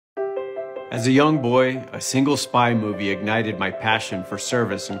As a young boy, a single spy movie ignited my passion for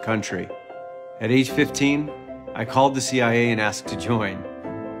service and country. At age 15, I called the CIA and asked to join.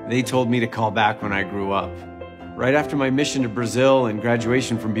 They told me to call back when I grew up. Right after my mission to Brazil and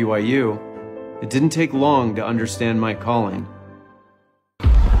graduation from BYU, it didn't take long to understand my calling.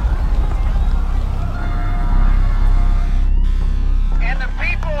 And the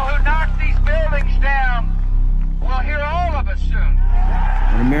people who knocked these buildings down will hear all of us soon.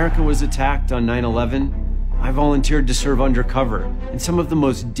 When America was attacked on 9/11, I volunteered to serve undercover in some of the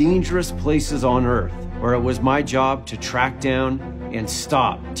most dangerous places on Earth, where it was my job to track down and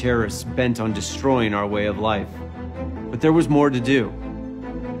stop terrorists bent on destroying our way of life. But there was more to do.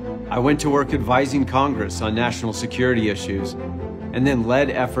 I went to work advising Congress on national security issues, and then led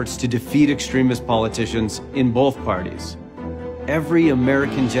efforts to defeat extremist politicians in both parties. Every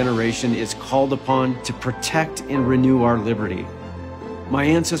American generation is called upon to protect and renew our liberty. My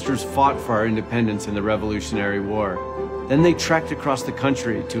ancestors fought for our independence in the Revolutionary War. Then they trekked across the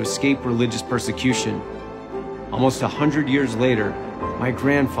country to escape religious persecution. Almost 100 years later, my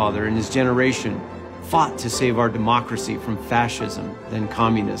grandfather and his generation fought to save our democracy from fascism, then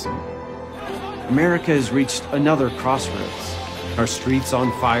communism. America has reached another crossroads. Our streets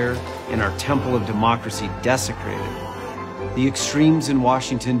on fire and our temple of democracy desecrated. The extremes in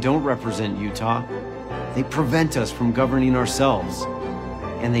Washington don't represent Utah. They prevent us from governing ourselves,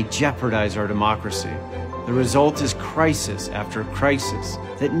 and they jeopardize our democracy. The result is crisis after crisis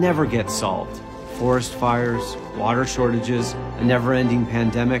that never gets solved. Forest fires, water shortages, a never-ending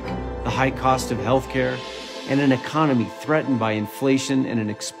pandemic, the high cost of healthcare, and an economy threatened by inflation and an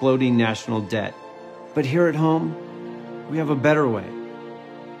exploding national debt. But here at home, we have a better way.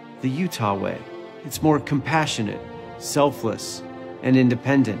 The Utah way. It's more compassionate, selfless, and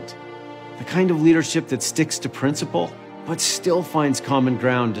independent. The kind of leadership that sticks to principle, but still finds common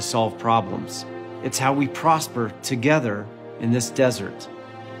ground to solve problems. It's how we prosper together in this desert.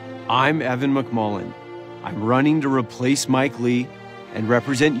 I'm Evan McMullin. I'm running to replace Mike Lee and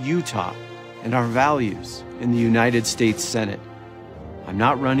represent Utah and our values in the United States Senate. I'm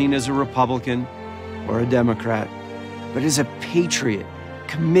not running as a Republican or a Democrat, but as a patriot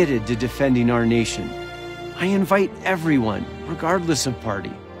committed to defending our nation. I invite everyone, regardless of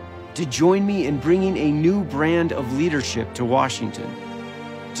party, to join me in bringing a new brand of leadership to Washington,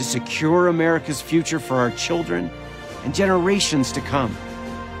 to secure America's future for our children and generations to come.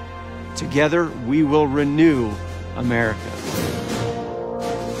 Together, we will renew America.